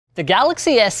The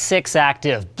Galaxy S6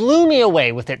 Active blew me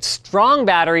away with its strong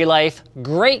battery life,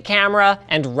 great camera,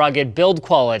 and rugged build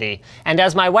quality. And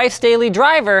as my wife's daily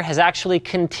driver, has actually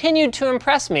continued to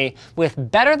impress me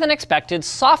with better than expected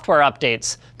software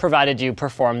updates, provided you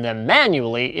perform them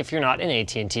manually if you're not an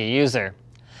AT&T user.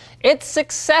 Its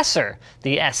successor,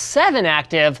 the S7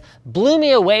 Active, blew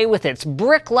me away with its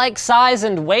brick-like size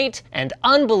and weight and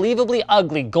unbelievably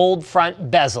ugly gold front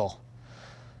bezel.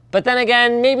 But then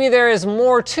again, maybe there is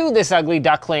more to this ugly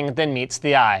duckling than meets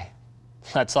the eye.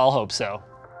 Let's all hope so.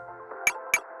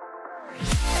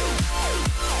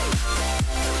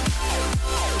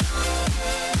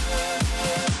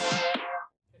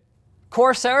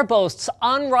 Corsair boasts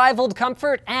unrivaled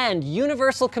comfort and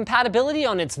universal compatibility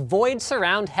on its Void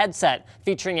Surround headset,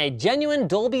 featuring a genuine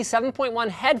Dolby 7.1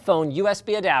 headphone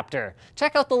USB adapter.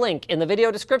 Check out the link in the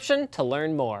video description to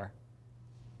learn more.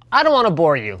 I don't want to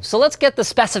bore you, so let's get the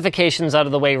specifications out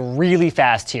of the way really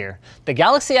fast here. The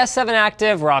Galaxy S7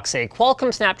 Active rocks a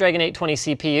Qualcomm Snapdragon 820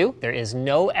 CPU, there is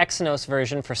no Exynos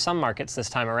version for some markets this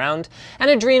time around, an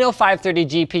Adreno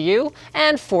 530 GPU,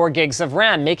 and 4 gigs of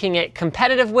RAM, making it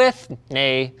competitive with,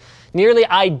 nay, nearly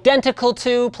identical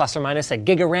to, plus or minus a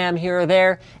gig of RAM here or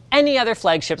there, any other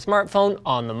flagship smartphone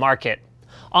on the market.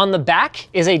 On the back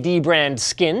is a D-brand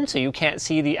skin, so you can't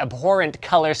see the abhorrent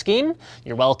color scheme.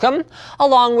 You're welcome.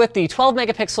 Along with the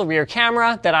 12-megapixel rear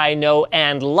camera that I know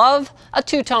and love, a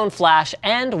two-tone flash,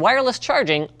 and wireless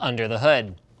charging under the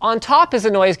hood. On top is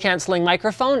a noise-canceling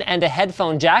microphone and a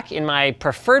headphone jack in my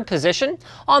preferred position.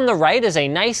 On the right is a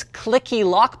nice clicky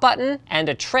lock button and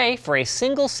a tray for a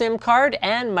single SIM card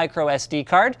and micro SD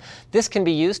card. This can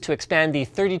be used to expand the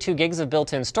 32 gigs of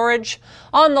built-in storage.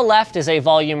 On the left is a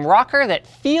volume rocker that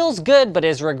feels good but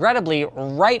is regrettably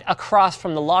right across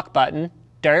from the lock button.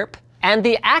 Derp. And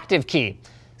the active key.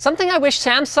 Something I wish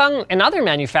Samsung and other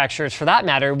manufacturers, for that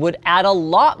matter, would add a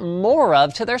lot more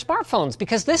of to their smartphones,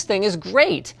 because this thing is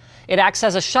great. It acts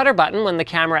as a shutter button when the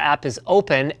camera app is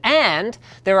open, and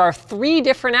there are 3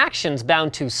 different actions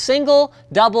bound to single,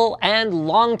 double, and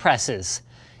long presses.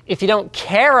 If you don't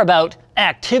care about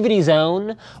Activity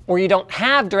Zone, or you don't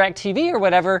have DirecTV or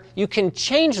whatever, you can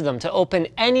change them to open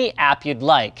any app you'd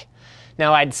like.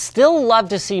 Now, I'd still love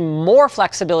to see more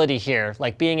flexibility here,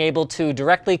 like being able to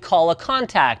directly call a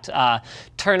contact,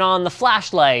 turn on the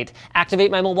flashlight, activate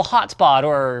my mobile hotspot,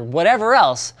 or whatever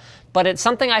else, but it's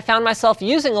something I found myself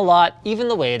using a lot, even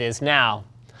the way it is now.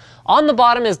 On the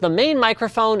bottom is the main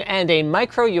microphone and a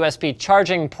micro USB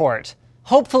charging port.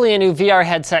 Hopefully a new VR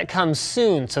headset comes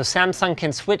soon so Samsung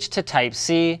can switch to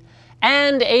Type-C,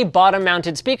 and a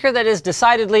bottom-mounted speaker that is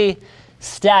decidedly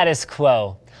status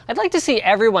quo. I'd like to see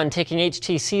everyone taking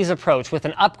HTC's approach with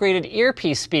an upgraded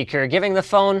earpiece speaker, giving the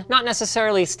phone not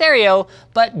necessarily stereo,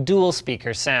 but dual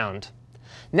speaker sound.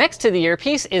 Next to the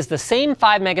earpiece is the same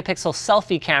 5-megapixel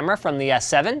selfie camera from the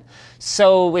S7,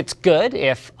 so it's good,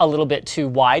 if a little bit too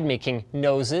wide, making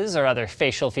noses or other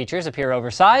facial features appear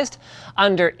oversized.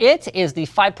 Under it is the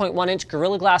 5.1-inch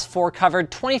Gorilla Glass 4 covered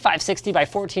 2560 by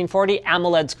 1440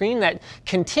 AMOLED screen that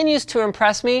continues to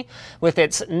impress me with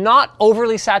its not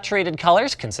overly saturated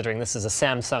colors, considering this is a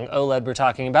Samsung OLED we're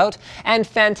talking about, and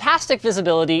fantastic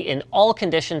visibility in all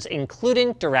conditions,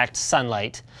 including direct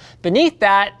sunlight. Beneath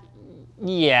that,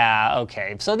 yeah,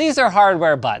 okay, so these are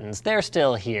hardware buttons. They're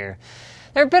still here.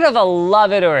 They're a bit of a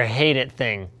love it or hate it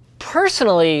thing.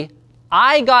 Personally,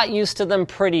 I got used to them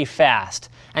pretty fast,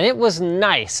 and it was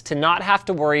nice to not have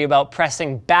to worry about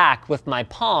pressing back with my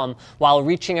palm while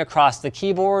reaching across the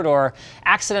keyboard or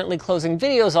accidentally closing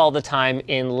videos all the time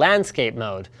in landscape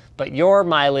mode, but your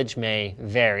mileage may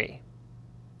vary.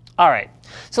 Alright,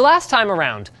 so last time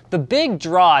around, the big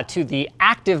draw to the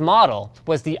active model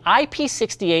was the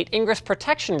IP68 ingress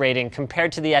protection rating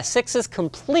compared to the S6's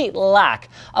complete lack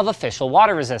of official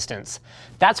water resistance.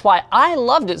 That's why I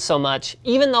loved it so much,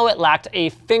 even though it lacked a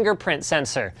fingerprint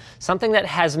sensor, something that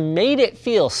has made it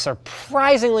feel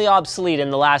surprisingly obsolete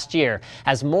in the last year,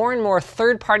 as more and more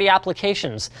third-party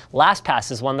applications,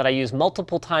 LastPass is one that I use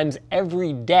multiple times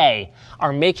every day,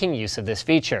 are making use of this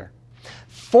feature.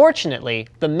 Fortunately,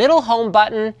 the middle home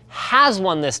button has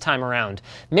one this time around,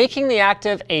 making the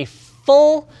Active a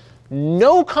full,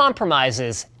 no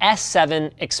compromises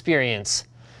S7 experience.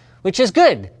 Which is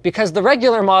good, because the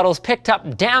regular models picked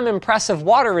up damn impressive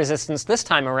water resistance this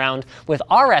time around, with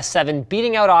our S7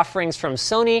 beating out offerings from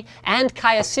Sony and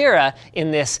Kyocera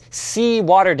in this C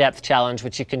water depth challenge,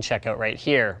 which you can check out right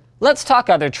here. Let's talk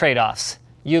other trade-offs.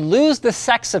 You lose the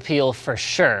sex appeal for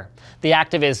sure. The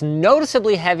Active is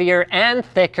noticeably heavier and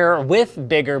thicker with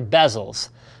bigger bezels.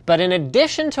 But in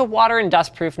addition to water and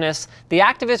dustproofness, the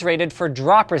Active is rated for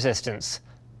drop resistance.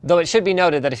 though it should be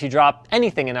noted that if you drop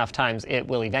anything enough times, it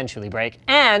will eventually break.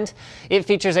 And it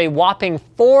features a whopping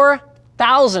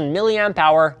 4,000 milliamp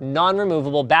hour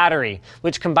non-removable battery,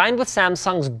 which combined with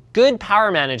Samsung's good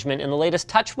power management in the latest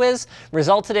TouchWiz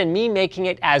resulted in me making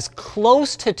it as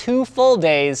close to 2 full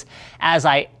days as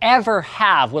I ever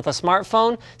have with a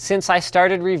smartphone since I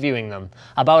started reviewing them.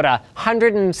 About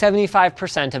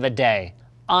 175% of a day.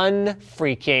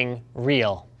 Unfreaking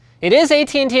real. It is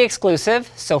AT&T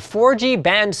exclusive, so 4G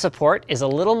band support is a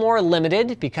little more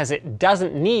limited because it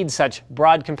doesn't need such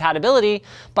broad compatibility,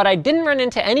 but I didn't run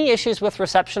into any issues with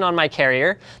reception on my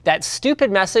carrier. That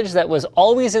stupid message that was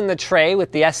always in the tray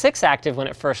with the S6 active when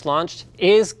it first launched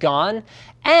is gone,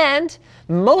 and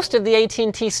most of the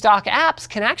AT&T stock apps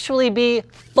can actually be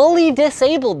fully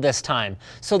disabled this time,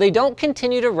 so they don't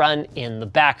continue to run in the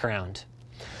background.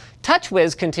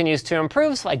 TouchWiz continues to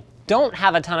improve, so I don't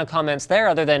have a ton of comments there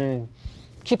other than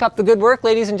keep up the good work,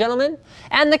 ladies and gentlemen.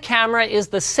 And the camera is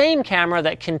the same camera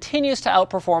that continues to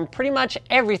outperform pretty much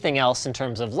everything else in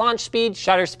terms of launch speed,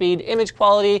 shutter speed, image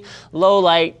quality, low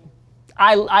light.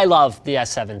 I love the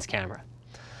S7's camera.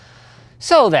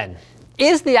 So then,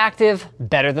 is the Active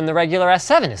better than the regular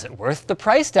S7? Is it worth the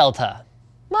price delta?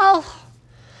 Well,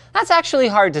 that's actually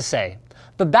hard to say.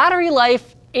 The battery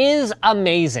life is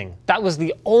amazing. That was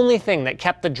the only thing that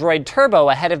kept the Droid Turbo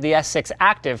ahead of the S6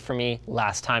 Active for me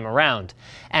last time around.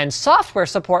 And software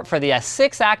support for the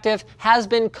S6 Active has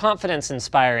been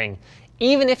confidence-inspiring,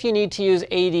 even if you need to use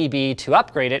ADB to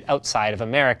upgrade it outside of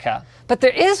America. But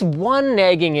there is one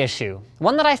nagging issue,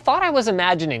 one that I thought I was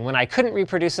imagining when I couldn't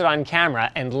reproduce it on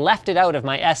camera and left it out of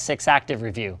my S6 Active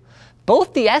review.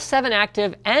 Both the S7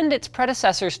 Active and its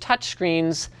predecessor's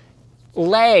touchscreens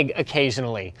lag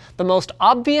occasionally, the most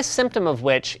obvious symptom of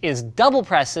which is double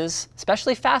presses,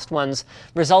 especially fast ones,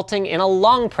 resulting in a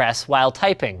long press while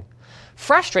typing.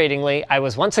 Frustratingly, I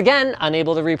was once again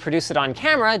unable to reproduce it on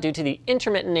camera due to the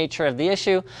intermittent nature of the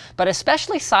issue, but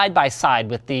especially side by side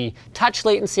with the touch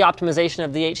latency optimization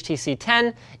of the HTC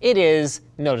 10, it is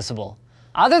noticeable.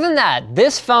 Other than that,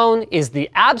 this phone is the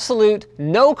absolute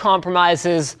no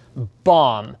compromises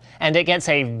bomb, and it gets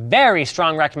a very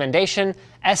strong recommendation,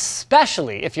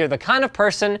 especially if you're the kind of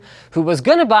person who was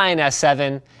gonna buy an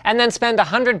S7 and then spend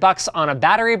 $100 on a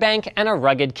battery bank and a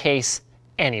rugged case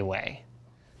anyway.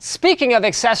 Speaking of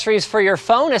accessories for your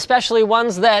phone, especially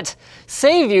ones that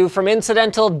save you from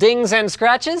incidental dings and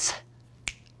scratches,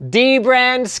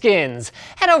 dbrand skins.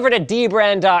 Head over to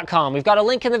dbrand.com. We've got a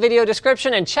link in the video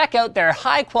description and check out their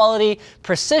high quality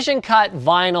precision cut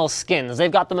vinyl skins.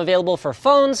 They've got them available for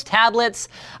phones, tablets,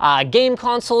 game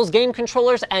consoles, game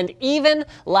controllers, and even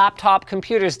laptop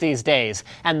computers these days.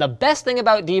 And the best thing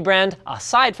about dbrand,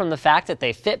 aside from the fact that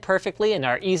they fit perfectly and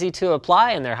are easy to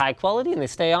apply and they're high quality and they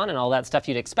stay on and all that stuff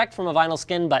you'd expect from a vinyl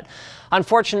skin, but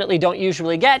unfortunately don't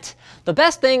usually get, the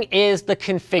best thing is the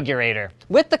configurator.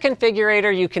 With the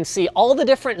configurator, you can see all the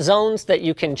different zones that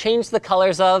you can change the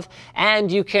colors of, and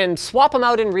you can swap them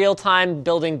out in real time,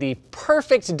 building the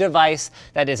perfect device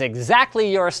that is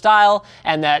exactly your style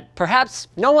and that perhaps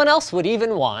no one else would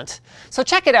even want. So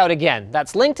check it out again.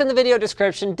 That's linked in the video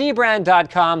description,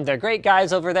 dbrand.com. They're great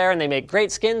guys over there and they make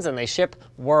great skins and they ship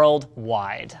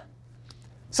worldwide.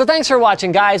 So thanks for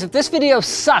watching, guys. If this video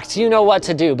sucked, you know what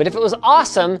to do. But if it was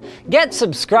awesome, get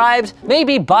subscribed,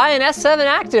 maybe buy an S7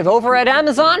 Active over at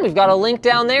Amazon. We've got a link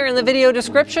down there in the video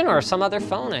description, or some other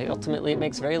phone. Ultimately, it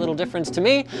makes very little difference to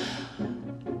me.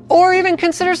 Or even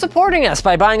consider supporting us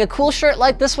by buying a cool shirt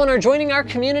like this one or joining our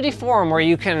community forum where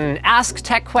you can ask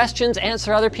tech questions,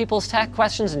 answer other people's tech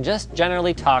questions, and just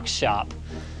generally talk shop.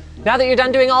 Now that you're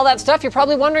done doing all that stuff, you're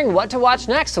probably wondering what to watch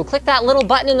next, so click that little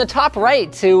button in the top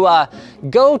right to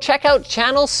go check out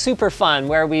Channel Superfun,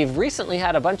 where we've recently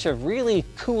had a bunch of really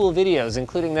cool videos,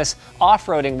 including this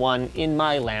off-roading one in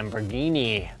my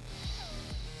Lamborghini.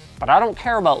 But I don't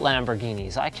care about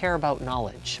Lamborghinis, I care about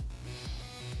knowledge.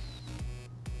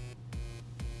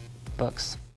 Books.